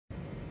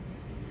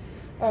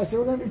So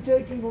we're going to be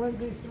taking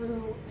Lindsay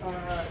through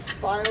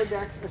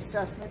Biodex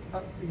assessment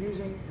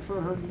using for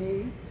her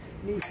knee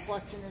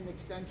flexion and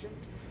extension.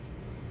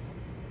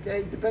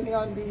 Okay, depending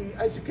on the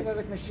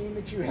isokinetic machine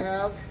that you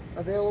have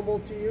available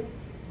to you,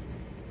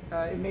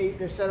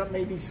 the setup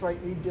may be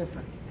slightly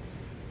different.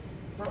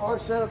 For our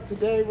setup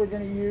today, we're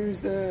going to use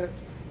the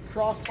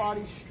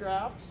crossbody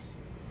straps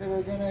that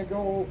are going to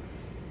go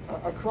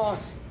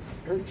across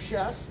her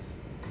chest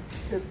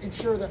to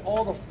ensure that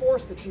all the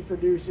force that she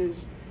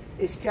produces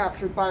is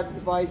captured by the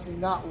device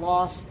and not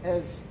lost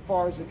as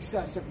far as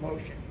excessive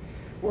motion.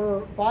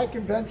 We're, by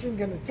convention,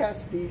 going to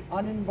test the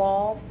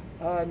uninvolved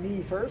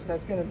knee first.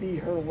 That's going to be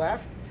her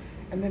left,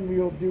 and then we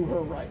will do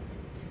her right.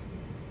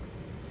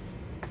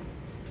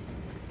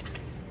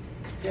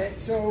 Okay,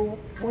 so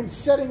when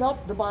setting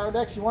up the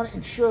Biodex, you want to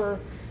ensure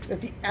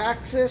that the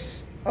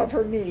axis of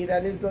her knee,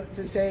 that is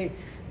to say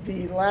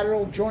the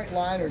lateral joint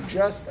line or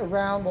just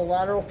around the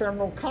lateral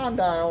femoral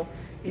condyle,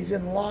 is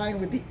in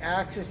line with the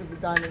axis of the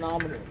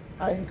dynamometer.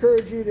 I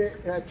encourage you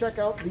to check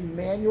out the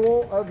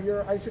manual of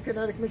your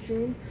isokinetic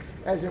machine,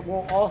 as it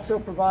will also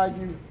provide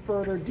you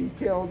further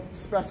detailed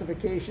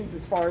specifications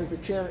as far as the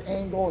chair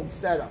angle and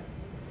setup.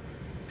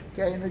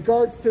 Okay, in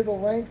regards to the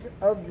length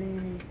of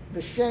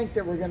the shank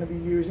that we're going to be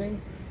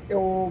using, it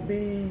will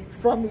be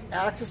from the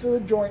axis of the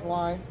joint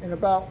line in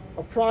about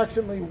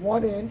approximately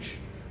 1 inch,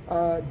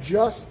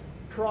 just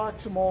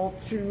proximal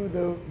to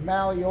the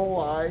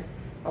malleoli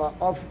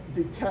of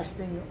the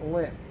testing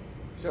limb.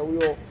 So we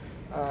will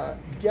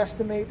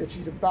guesstimate that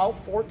she's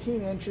about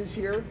 14 inches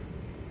here,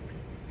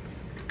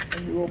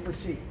 and we will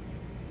proceed.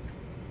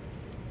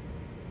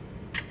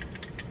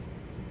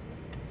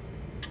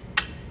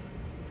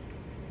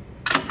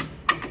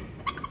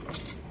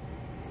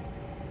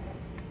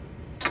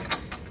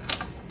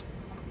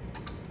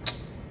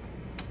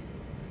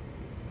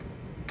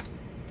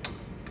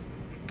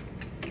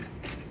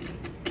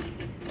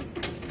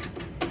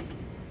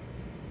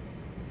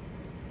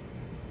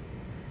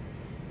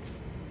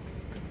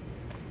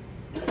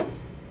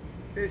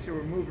 Okay, so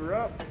we'll move her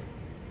up.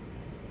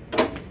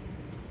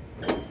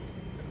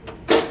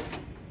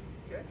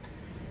 Okay,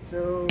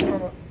 so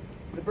from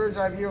the bird's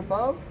eye view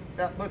above,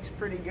 that looks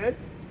pretty good.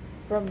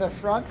 From the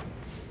front,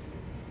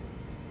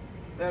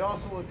 that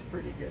also looks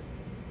pretty good.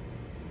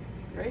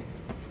 Great.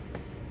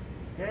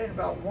 Okay, and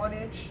about 1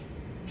 inch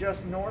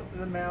just north of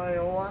the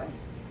malleoli.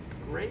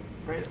 Great,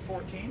 right at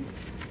 14.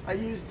 I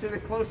use to the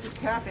closest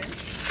 ½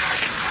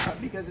 inch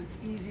because it's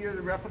easier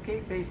to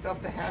replicate based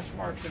off the hash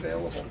marks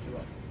available to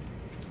us.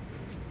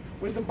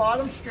 With the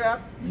bottom strap,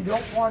 you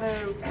don't want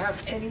to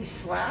have any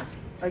slack,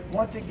 like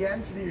once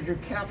again, so that you're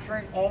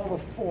capturing all the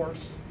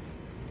force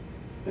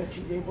that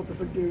she's able to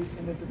produce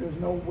and that there's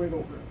no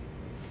wiggle room.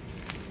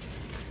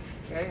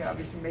 Okay,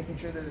 obviously making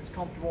sure that it's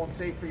comfortable and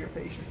safe for your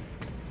patient.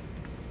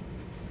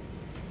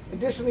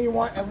 Additionally, you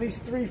want at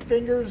least 3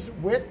 fingers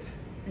width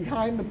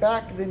behind the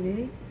back of the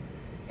knee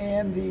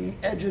and the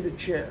edge of the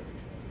chair.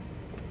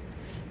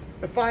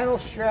 The final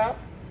strap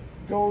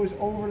goes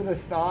over the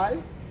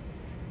thigh,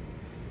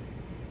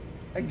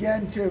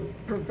 again to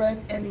prevent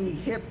any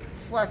hip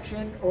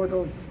flexion or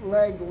the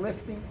leg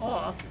lifting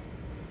off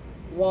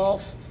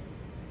whilst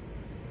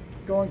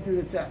going through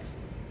the test.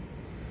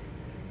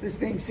 This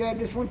being said,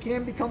 this one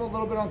can become a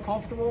little bit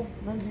uncomfortable.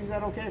 Lindsay, is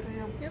that okay for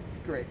you? Yep.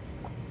 Great.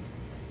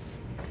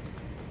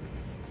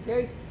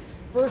 Okay,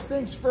 first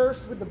things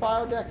first, with the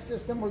Biodex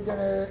system, we're going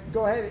to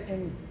go ahead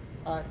and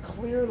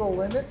clear the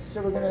limits.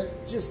 So we're going to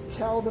just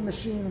tell the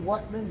machine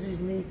what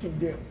Lindsay's knee can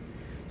do.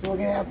 So we're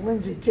going to have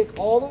Lindsay kick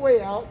all the way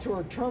out to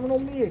her terminal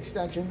knee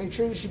extension. Make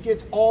sure that she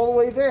gets all the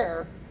way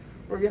there.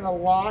 We're going to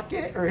lock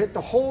it or hit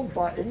the hold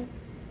button.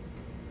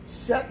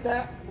 Set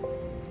that.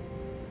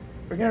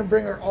 We're going to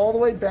bring her all the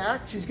way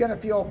back. She's going to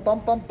feel a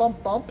bump, bump,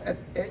 bump, bump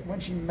when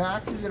she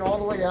maxes it all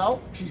the way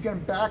out. She's going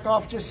to back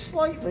off just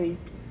slightly.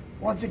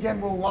 Once again,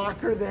 we'll lock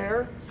her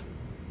there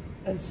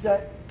and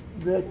set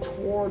the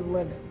toward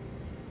limit.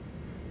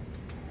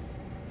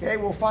 Okay,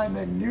 we'll find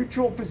the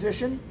neutral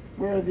position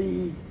where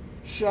the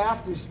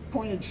shaft is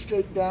pointed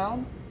straight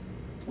down,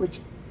 which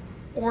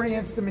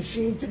orients the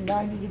machine to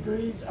 90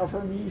 degrees of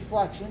her knee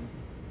flexion.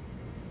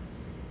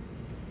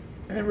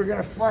 And then we're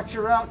going to flex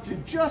her out to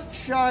just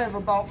shy of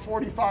about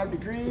 45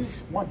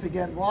 degrees. Once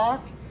again,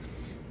 lock.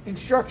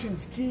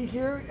 Instructions key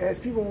here, as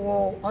people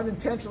will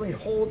unintentionally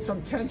hold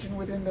some tension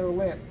within their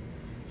limb.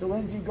 So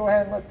Lindsay, go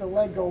ahead and let the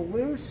leg go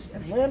loose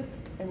and limp,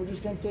 and we're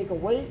just going to take a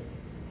weight.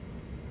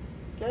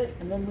 Okay,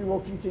 and then we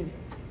will continue.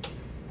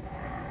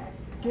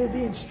 Okay,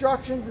 the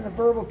instructions and the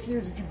verbal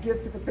cues that you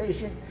give to the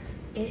patient,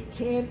 it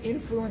can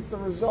influence the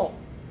result.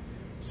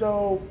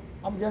 So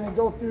I'm going to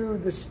go through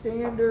the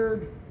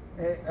standard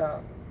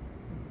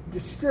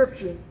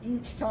description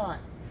each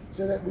time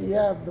so that we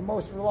have the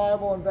most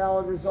reliable and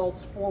valid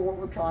results for what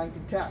we're trying to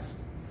test.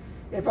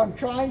 If I'm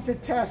trying to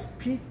test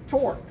peak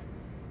torque,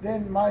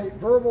 then my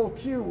verbal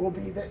cue will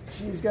be that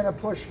she's going to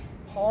push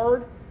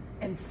hard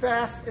and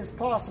fast as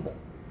possible.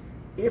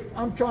 If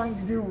I'm trying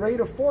to do rate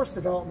of force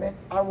development,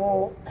 it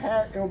will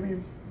be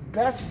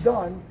best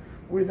done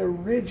with a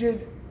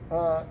rigid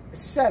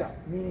setup,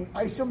 meaning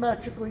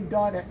isometrically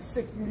done at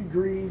 60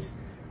 degrees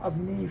of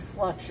knee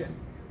flexion,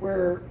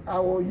 where I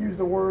will use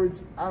the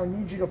words, I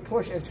need you to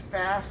push as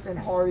fast and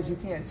hard as you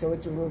can. So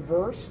it's a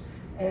reverse,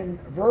 and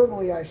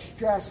verbally I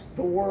stress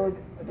the word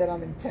that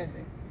I'm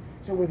intending.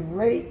 So with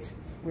rate,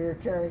 we're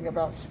caring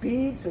about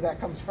speed, so that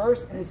comes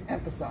first and is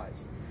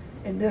emphasized.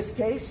 In this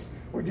case,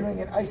 we're doing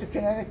an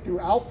isokinetic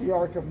throughout the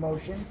arc of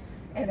motion,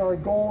 and our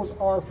goals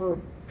are for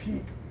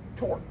peak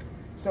torque.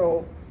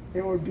 So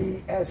it would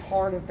be as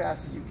hard and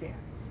fast as you can.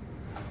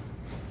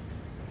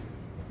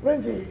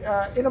 Lindsay,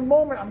 in a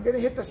moment, I'm going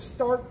to hit the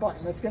start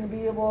button. That's going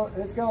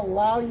to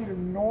allow you to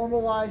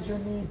normalize your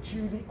knee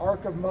to the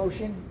arc of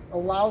motion,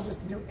 allows us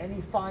to do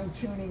any fine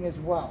tuning as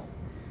well.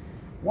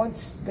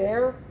 Once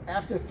there,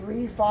 after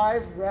 3,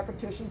 5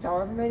 repetitions,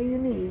 however many you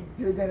need,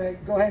 you're going to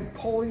go ahead and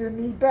pull your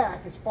knee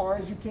back as far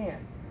as you can.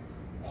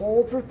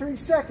 Hold for 3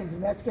 seconds,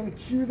 and that's going to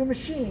cue the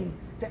machine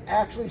to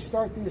actually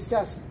start the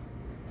assessment.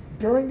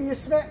 During the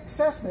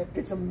assessment,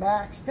 it's a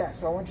max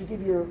test, so I want you to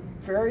give your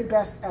very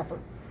best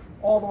effort.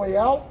 All the way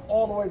out,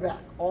 all the way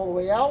back, all the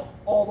way out,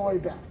 all the way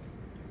back.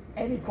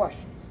 Any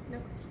questions? No.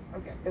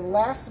 Okay, it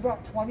lasts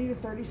about 20 to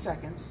 30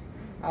 seconds.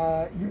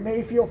 You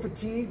may feel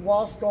fatigued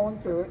whilst going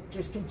through it.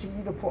 Just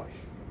continue to push.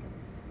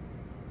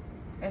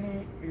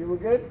 You were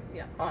good?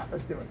 Yeah. All right,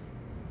 let's do it.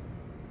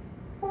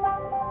 All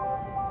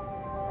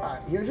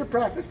right, here's your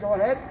practice. Go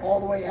ahead, all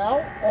the way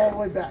out, all the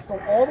way back. Go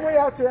all the way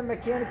out to that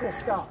mechanical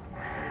stop.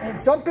 And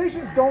some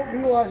patients don't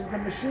realize that the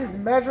machine's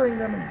measuring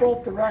them in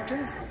both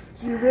directions,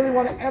 so you really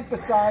want to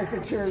emphasize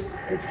that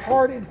it's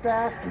hard and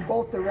fast in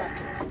both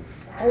directions.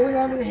 Holding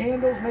on to the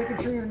handles, making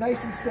sure you're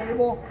nice and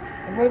stable,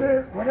 and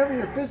whenever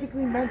you're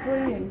physically,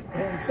 mentally,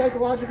 and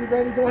psychologically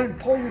ready, go ahead and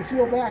pull your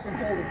heel back and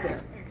hold it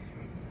there.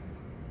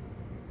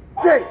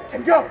 Great,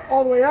 and go.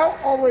 All the way out,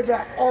 all the way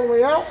back, all the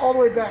way out, all the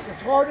way back,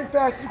 as hard and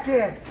fast as you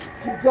can.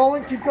 Keep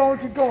going, keep going,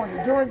 keep going.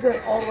 You're doing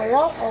great. All the way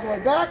out, all the way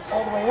back,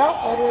 all the way out,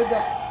 all the way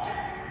back.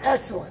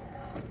 Excellent.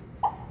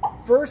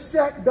 First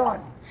set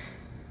done.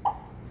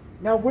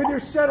 Now with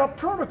your setup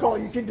protocol,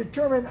 you can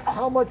determine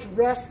how much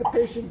rest the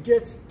patient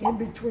gets in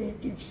between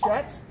each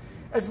sets,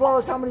 as well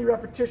as how many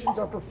repetitions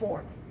are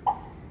performed.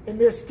 In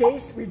this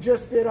case, we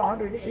just did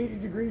 180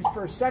 degrees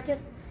per second.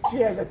 She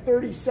has a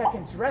 30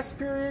 seconds rest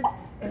period,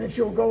 and then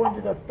she'll go into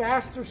the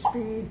faster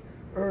speed,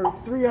 or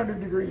 300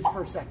 degrees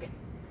per second.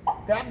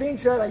 That being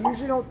said, I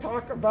usually don't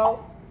talk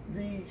about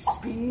the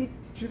speed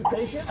to the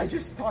patient. I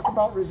just talk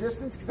about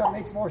resistance because that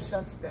makes more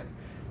sense then.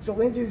 So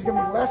Lindsay, there's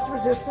going to be less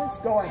resistance.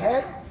 Go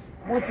ahead.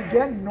 Once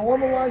again,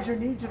 normalize your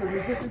knee to the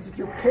resistance that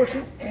you're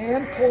pushing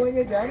and pulling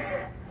against.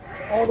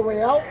 All the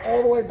way out,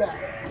 all the way back.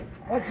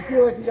 Once you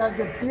feel like you got a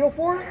good feel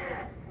for it,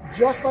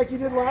 just like you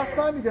did last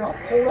time, you're going to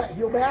pull that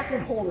heel back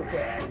and hold it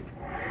there.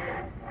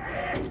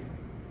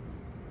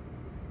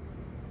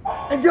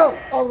 And go.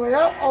 All the way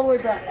out, all the way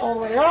back, all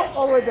the way out,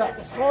 all the way back.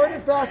 As hard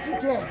and fast as you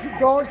can. Keep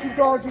going, keep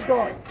going, keep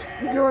going.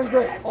 You're doing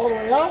great. All the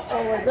way out,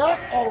 all the way back,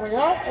 all the way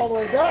out, all the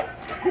way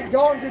back. Keep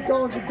going, keep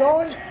going, keep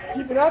going.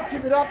 Keep it up,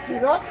 keep it up, keep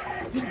it up.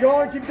 Keep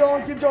going, keep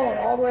going, keep going.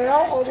 All the way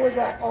out, all the way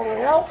back, all the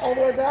way out, all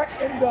the way back,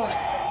 and done.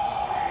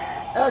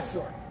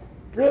 Excellent.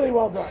 Really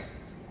well done.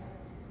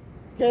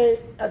 Okay,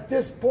 at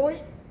this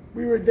point,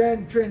 we would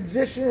then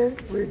transition.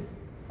 We'd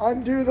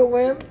undo the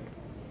limb,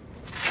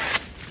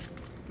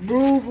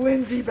 move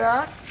Lindsay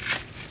back,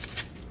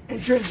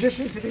 and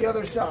transition to the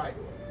other side.